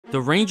The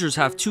Rangers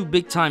have two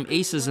big-time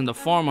aces in the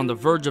farm on the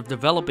verge of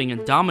developing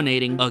and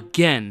dominating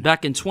again.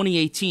 Back in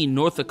 2018,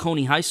 North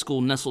Oconee High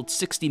School, nestled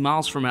 60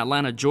 miles from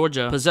Atlanta,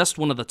 Georgia, possessed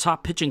one of the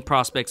top pitching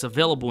prospects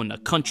available in the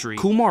country.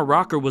 Kumar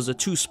was a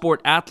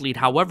two-sport athlete,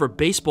 however,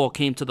 baseball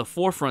came to the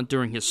forefront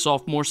during his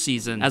sophomore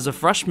season. As a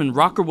freshman,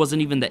 Rocker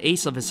wasn't even the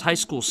ace of his high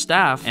school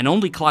staff and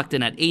only clocked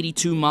in at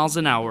 82 miles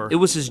an hour. It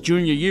was his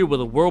junior year where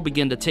the world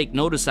began to take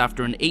notice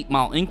after an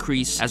 8-mile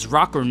increase, as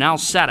Rocker now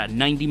sat at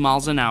 90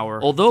 miles an hour.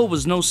 Although it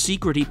was no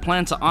secret he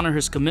planned to honor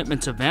his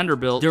commitment to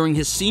Vanderbilt, during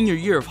his senior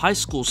year of high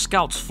school,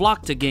 scouts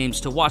flocked to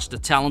games to watch the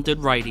talented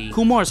righty.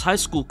 Kumar's high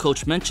school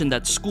coach mentioned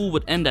that school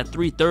would end at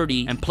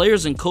 3:30 and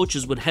players and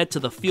coaches would head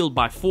to the field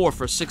by 4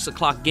 for 6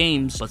 o'clock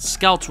games, but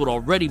scouts would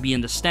already be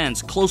in the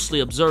stands closely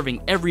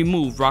observing every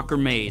move Rocker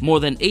made. More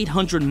than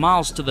 800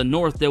 miles to the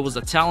north, there was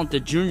a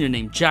talented junior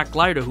named Jack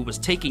Leiter who was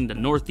taking the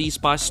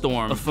Northeast by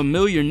storm. A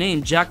familiar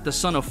name, Jack, the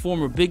son of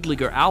former big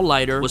leaguer Al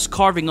Leiter, was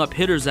carving up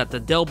hitters at the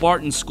Del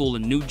Barton School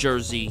in New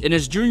Jersey. In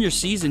his junior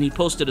season, he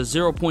posted a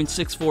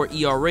 0.64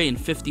 ERA in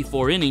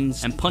 54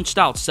 innings and punched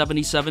out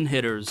 77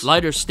 hitters.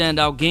 Leiter's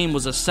standout game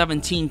was a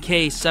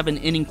 17K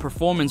 7-inning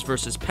performance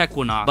versus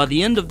Pequannock. By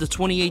the end of the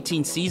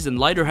 2018 season,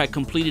 Leiter had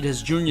completed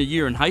his junior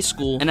year in high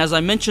school, and as I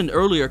mentioned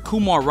earlier,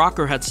 Kumar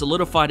Rocker had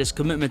solidified his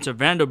commitment to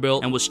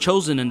Vanderbilt and was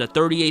chosen in the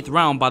 38th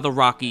round by the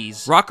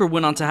Rockies. Rocker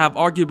went on to have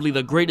arguably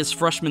the greatest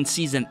freshman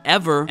season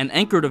ever and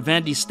anchored a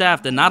Vandy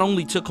staff that not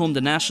only took home the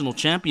national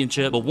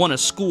championship, but won a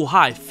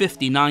school-high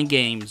 59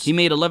 games. He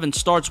made 11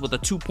 starts with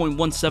a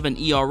 2.17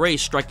 ERA,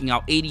 striking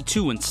out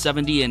 82 in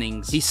 70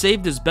 innings. He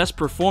saved his best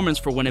performance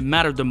for when it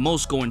mattered the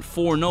most, going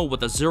 4-0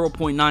 with a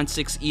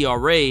 0.96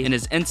 ERA in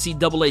his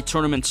NCAA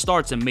tournament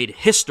starts and made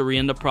history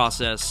in the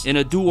process. In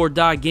a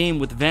do-or-die game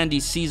with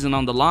Vandy's season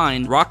on the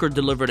line, Rocker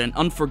delivered an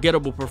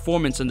unforgettable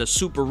performance in the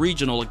Super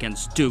Regional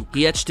against Duke.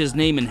 He etched his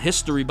name in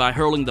history by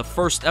hurling the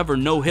first ever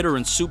no-hitter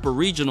in Super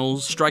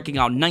Regionals, striking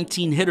out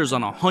 19 hitters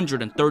on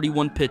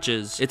 131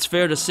 pitches. It's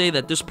fair to say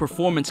that this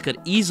performance could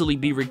easily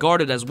be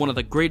regarded as one of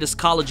the greatest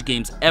college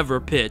games ever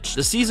pitched.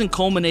 The season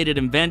culminated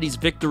in Vandy's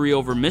victory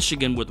over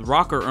Michigan, with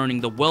Rocker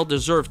earning the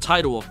well-deserved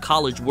title of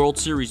College World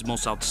Series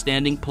Most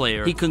Outstanding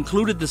Player. He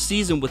concluded the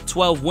season with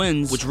 12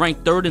 wins, which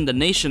ranked third in the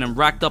nation, and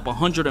racked up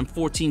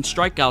 114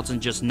 strikeouts in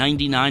just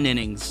 99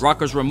 innings.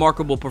 Rocker's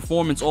remarkable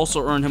performance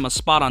also earned him a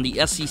spot on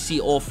the SEC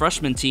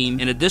All-Freshman team,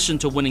 in addition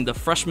to winning the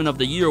Freshman of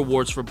the Year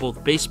awards for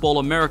both Baseball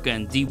America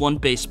and D1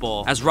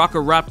 Baseball. As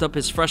Rocker wrapped up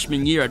his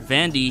freshman year at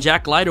Vandy,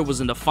 Jack Leiter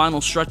was in the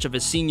final stretch of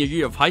his senior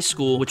year of high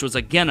school, which was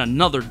again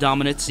another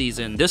dominant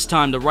season. This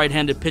time, the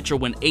right-handed pitcher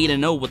went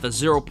 8-0 with a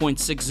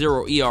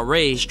 0.60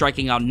 ERA,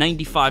 striking out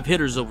 95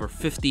 hitters over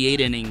 58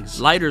 innings.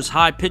 Leiter's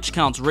high pitch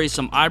counts raised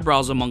some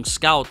eyebrows among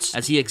scouts,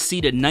 as he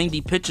exceeded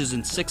 90 pitches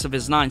in 6 of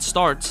his 9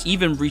 starts,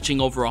 even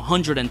reaching over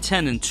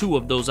 110 in 2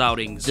 of those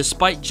outings.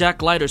 Despite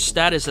Jack Leiter's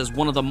status as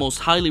one of the most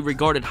highly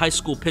regarded high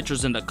school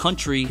pitchers in the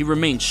country, he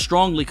remained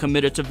strongly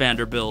committed to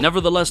Vanderbilt.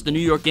 Nevertheless, the New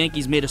York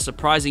Yankees made a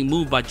surprising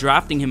move by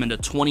drafting him in the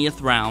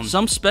 20th round.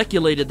 Some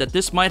speculated that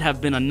this might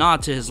have been a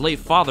nod to his late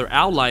father,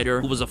 Al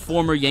Leiter, who was a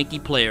former Yankee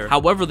player.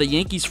 However, the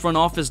Yankees front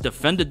office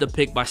defended the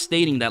pick by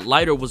stating that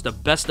Leiter was the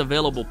best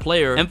available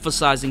player,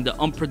 emphasizing the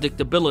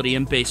unpredictability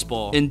in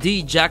baseball.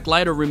 Indeed, Jack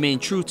Leiter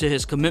remained true to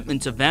his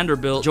commitment to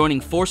Vanderbilt,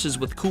 joining forces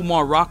with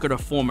Kumar Rocker to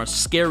form a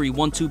scary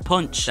 1-2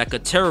 punch that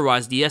could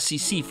terrorize the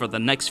SEC for the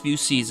next few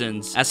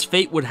seasons. As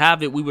fate would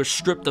have it, we were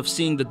stripped of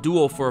seeing the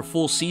duo for a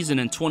full season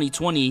in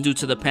 2020 due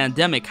to the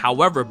pandemic.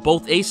 However,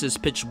 both aces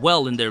pitched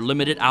well in their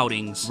limited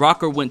outings.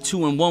 Rocker went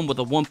 2-1 with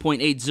a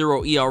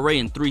 1.80 ERA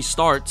in 3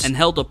 starts and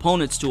held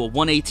opponents to a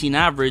 118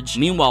 average.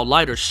 Meanwhile,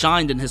 Leiter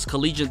shined in his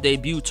collegiate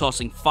debut,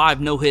 tossing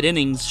 5 no-hit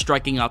innings,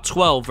 striking out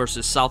 12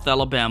 versus South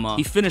Alabama.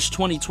 He finished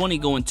 2020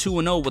 going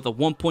 2-0 with a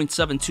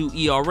 1.72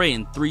 ERA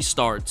in 3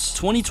 starts.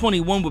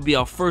 2021 would be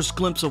our first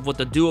glimpse of what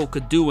the duo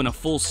could do in a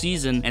full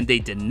season, and they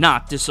did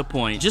not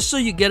disappoint. Just so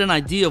you get an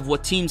idea of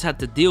what teams had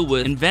to deal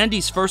with, in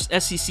Vandy's first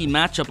SEC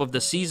matchup of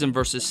the season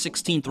versus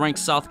 16th ranked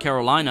South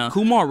Carolina,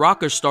 Kumar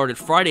Rocker started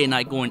Friday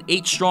night going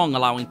 8 strong,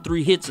 allowing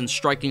 3 hits and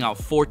striking out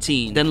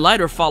 14. Then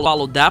Leiter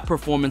followed that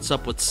performance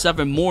up with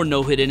 7 more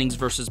no-hit innings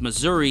versus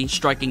Missouri,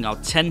 striking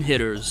out 10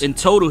 hitters. In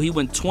total, he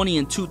went 20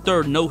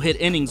 2/3 no-hit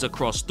innings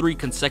across 3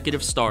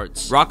 consecutive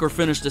starts. Rocker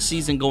finished the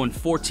season going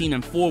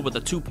 14-4 with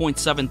a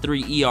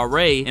 2.73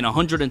 ERA in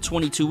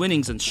 122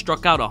 innings and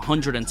struck out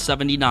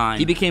 179.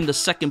 He became the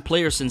second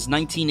player since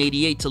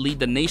 1988 to lead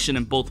the nation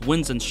in both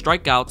wins and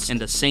strikeouts in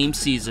the same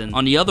season.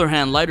 On the other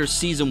hand, Leiter's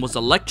season was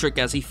electric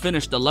as he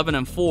finished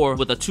 11-4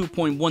 with a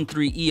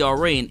 2.13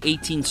 ERA in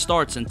 18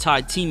 starts and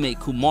tied teammate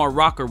Kumar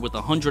Rocker with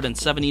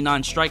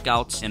 179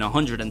 strikeouts in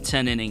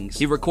 110 innings.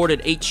 He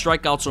recorded 8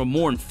 strikeouts or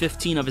more in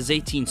 15 of his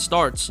 18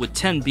 starts, with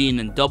 10 being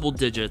in double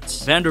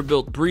digits.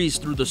 Vanderbilt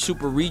breezed through the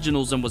Super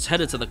Regionals and was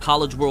headed to the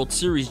College World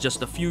Series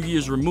just a few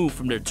years removed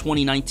from their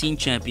 2019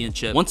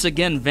 championship. Once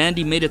again,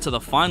 Vandy made it to the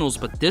finals,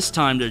 but this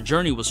time their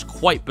journey was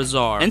quite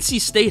bizarre. NC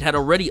State had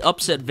already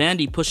upset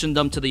Vandy, pushing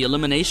them to the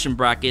elimination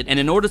bracket, and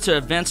in order to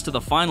advance to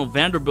the final,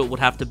 Vanderbilt would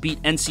have to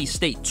beat NC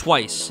State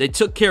twice. They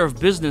took care of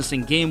business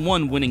in Game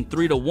 1, winning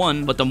losing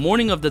 3-1, but the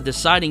morning of the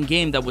deciding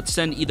game that would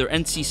send either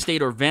NC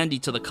State or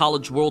Vandy to the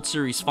College World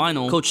Series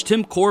final, Coach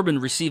Tim Corbin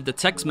received a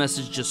text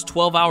message just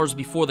 12 hours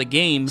before the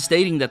game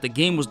stating that the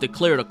game was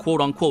declared a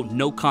quote-unquote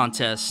no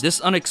contest.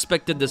 This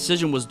unexpected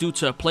decision was due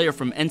to a player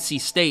from NC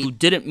State who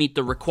didn't meet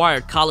the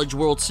required College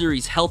World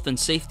Series health and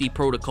safety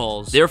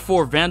protocols.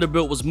 Therefore,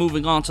 Vanderbilt was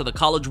moving on to the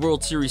College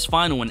World Series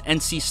final and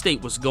NC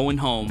State was going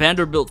home.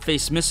 Vanderbilt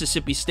faced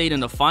Mississippi State in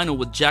the final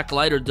with Jack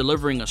Leiter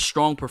delivering a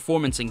strong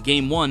performance in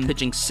Game 1,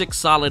 pitching 6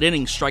 solid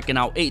innings, striking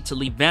out 8 to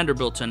lead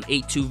Vanderbilt to an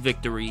 8-2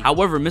 victory.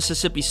 However,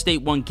 Mississippi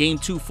State won Game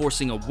 2,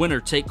 forcing a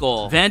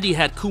winner-take-all. Vandy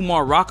had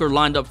Kumar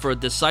lined up for a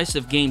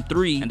decisive Game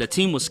 3, and the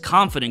team was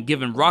confident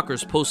given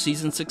Rocker's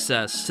postseason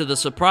success. To the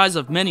surprise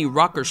of many,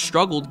 Rocker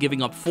struggled,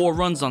 giving up 4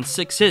 runs on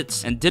 6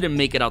 hits and didn't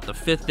make it out the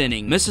 5th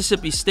inning.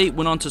 Mississippi State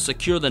went on to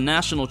secure the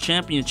national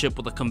championship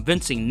with a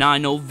convincing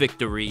 9-0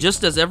 victory.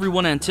 Just as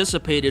everyone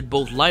anticipated,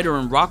 both Leiter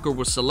and Rocker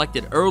were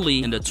selected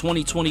early in the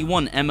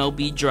 2021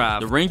 MLB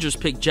draft. The Rangers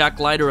picked Jack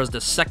Leiter as the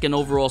 2nd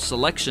overall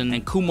selection,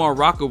 and Kumar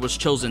Rocker was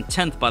chosen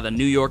 10th by the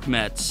New York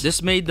Mets.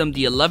 This made them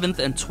the 11th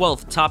and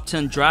 12th top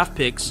 10 draft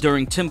picks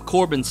during Tim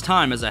Corbin's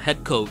time as a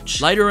head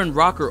coach. Leiter and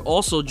Rocker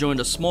also joined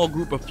a small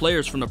group of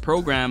players from the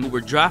program who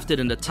were drafted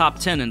in the top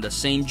 10 in the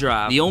same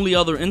draft. The only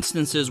other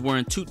instances were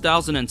in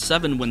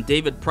 2007 when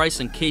David Price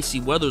and Casey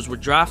Weathers were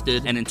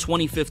drafted, and in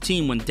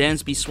 2015 when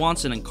Dansby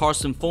Swanson and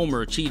Carson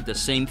Fulmer achieved the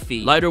same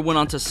feat. Leiter went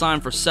on to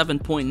sign for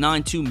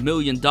 $7.92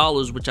 million,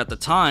 which at the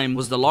time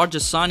was the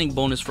largest signing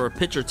bonus for a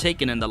pitcher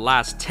taken in the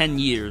last 10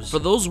 years. For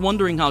those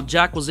wondering how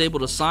Jack was able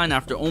to sign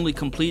after only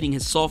completing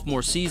his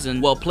sophomore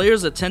season, well,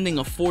 players attending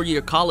a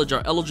 4-year college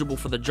are eligible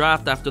for the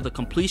draft after the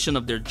completion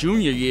of their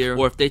junior year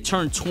or if they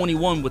turn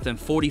 21 within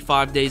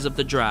 45 days of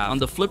the draft. On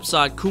the flip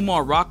side,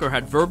 Kumar Rocker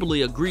had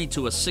verbally agreed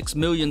to a $6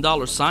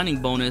 million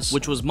signing bonus,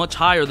 which was much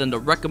higher than the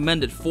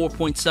recommended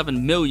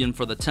 $4.7 million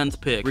for the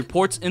 10th pick.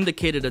 Reports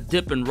indicated a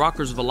dip in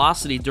Rocker's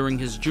velocity during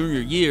his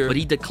junior year, but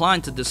he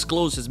declined to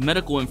disclose his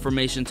medical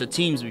information to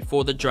teams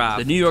before the draft.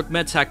 The New York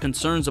Mets had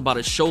concerns about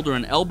his shoulder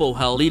and elbow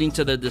health, leading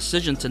to their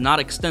decision to not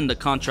extend the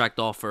contract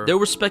offer. There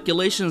were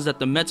speculations that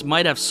the Mets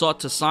might have sought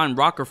to sign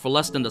Rocker for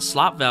less than the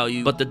slot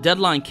value, but the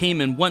deadline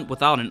came and went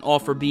without an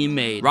offer being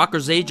made.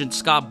 Rocker's agent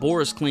Scott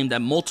Boras claimed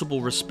that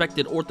multiple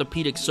respected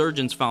orthopedic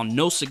surgeons found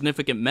no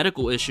significant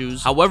medical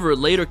issues. However, it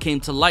later came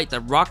to light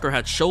that Rocker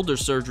had shoulder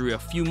surgery a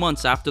few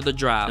months after the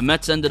draft. The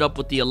Mets ended up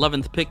with the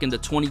 11th pick in the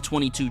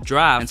 2022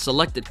 draft and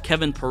selected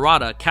Kevin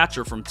Parada, a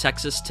catcher from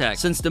Texas Tech.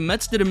 Since the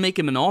Mets didn't make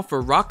him an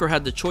offer, Rocker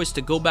had the choice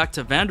to go back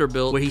to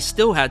Vanderbilt, where he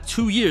still had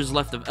 2 years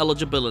left of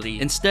eligibility.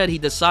 Instead, he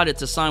decided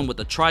to sign with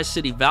the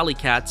Tri-City Valley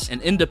Cats,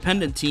 an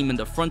independent team in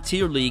the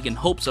Frontier League, in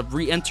hopes of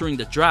re-entering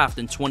the draft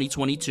in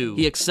 2022.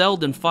 He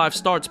excelled in 5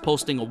 starts,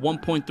 posting a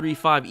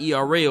 1.35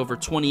 ERA over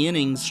 20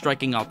 innings,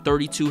 striking out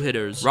 32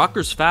 hitters.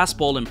 Rocker's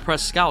fastball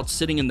impressed scouts,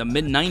 sitting in the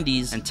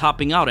mid-90s and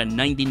topping out at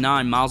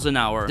 99 miles an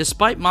hour.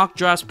 Despite mock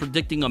drafts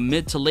predicting a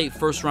mid to late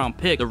first-round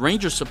pick, the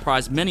Rangers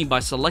surprised many by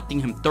selecting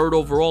him 3rd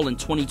overall in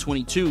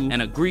 2022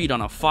 and agreed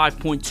on a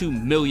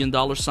 $5.2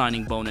 million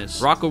signing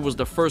bonus. Rocker was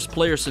the first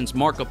player since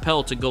Mark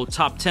Appel to go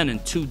top 10 in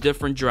 2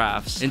 different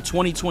drafts. In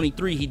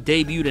 2023, he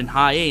debuted in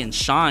High A and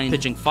shined,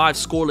 pitching 5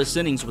 scoreless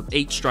innings with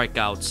 8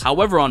 strikeouts.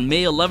 However, on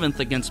May 11th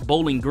against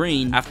Bowling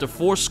Green, after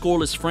 4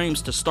 scoreless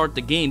frames to start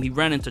the game, he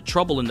ran into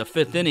trouble in the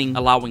 5th inning,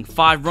 allowing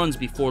 5 runs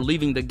before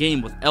leaving the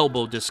game with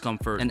elbow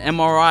discomfort. An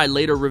MRI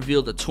later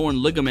revealed a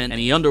torn ligament, and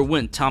he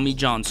underwent Tommy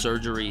John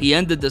surgery. He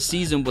ended the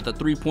season with a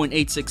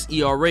 3.86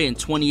 ERA in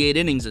 28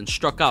 innings and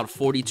struck out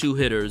 42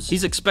 hitters.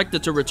 He's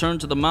expected to return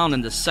to the mound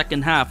in the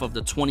second half of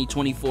the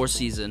 2024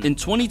 season. In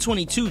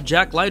 2022,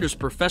 Jack Leiter's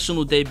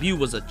professional debut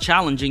was a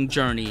challenging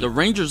journey. The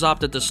Rangers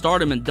opted to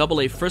start him in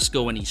AA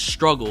Frisco, and he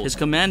struggled. His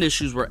command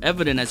issues were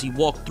evident as he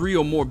walked 3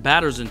 or more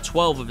batters in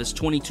 12 of his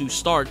 22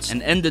 starts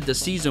and ended the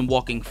season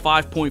walking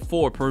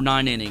 5.4 per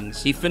 9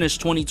 innings. He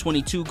finished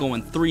 2022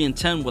 going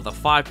 3-10 with a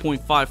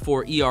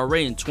 5.54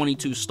 ERA in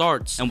 22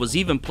 starts and was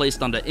even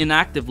placed on the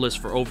inactive list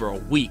for over a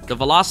week. The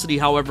velocity,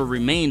 however,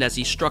 remained as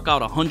he struck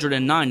out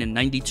 109 in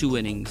 92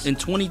 innings. In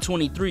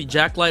 2023,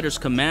 Jack Leiter's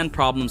command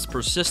problems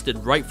persisted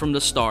right from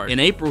the start. In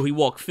April, he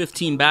walked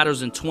 15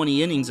 batters in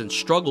 20 innings and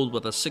struggled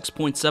with a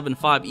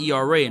 6.75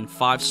 ERA in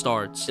 5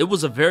 starts. It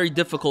was a very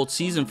difficult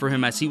season for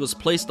him as he was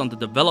placed on the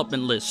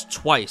development list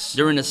twice.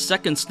 During his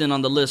second stint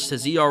on the list,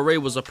 his ERA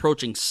was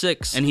approaching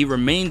 6, and he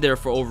remained there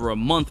for over a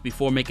month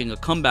before making a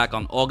comeback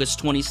on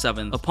August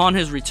 27th. Upon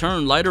his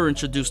return, Leiter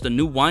introduced a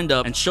new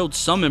windup and showed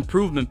some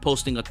improvement,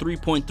 posting a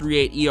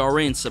 3.38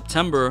 ERA in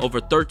September over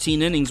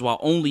 13 innings while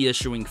only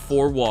issuing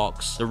 4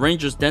 walks. The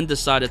Rangers then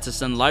decided to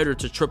send Leiter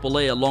to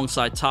AAA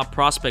alongside top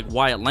prospect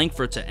Wyatt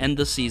Langford to end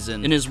the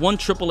season. In his one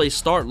AAA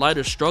start,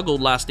 Leiter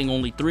struggled, lasting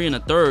only 3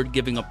 1/3,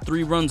 giving up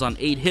 3 runs on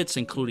 8 hits,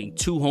 including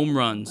 2 home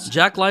runs.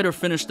 Jack Leiter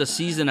finished the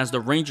season as the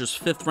Rangers'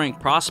 5th-ranked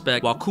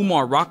prospect, while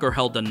Kumar Rocker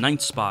held the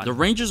 9th spot. The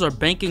Rangers are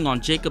banking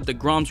on Jacob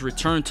deGrom's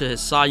return to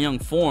his Cy Young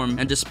form,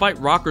 and despite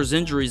Rocker's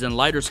injuries and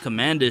Leiter's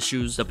command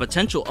issues, the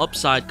potential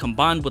upside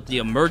combined with the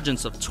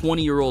emergence of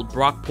 20-year-old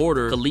Brock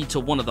Porter could lead to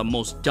one of the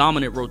most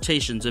dominant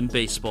rotations in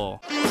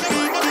baseball.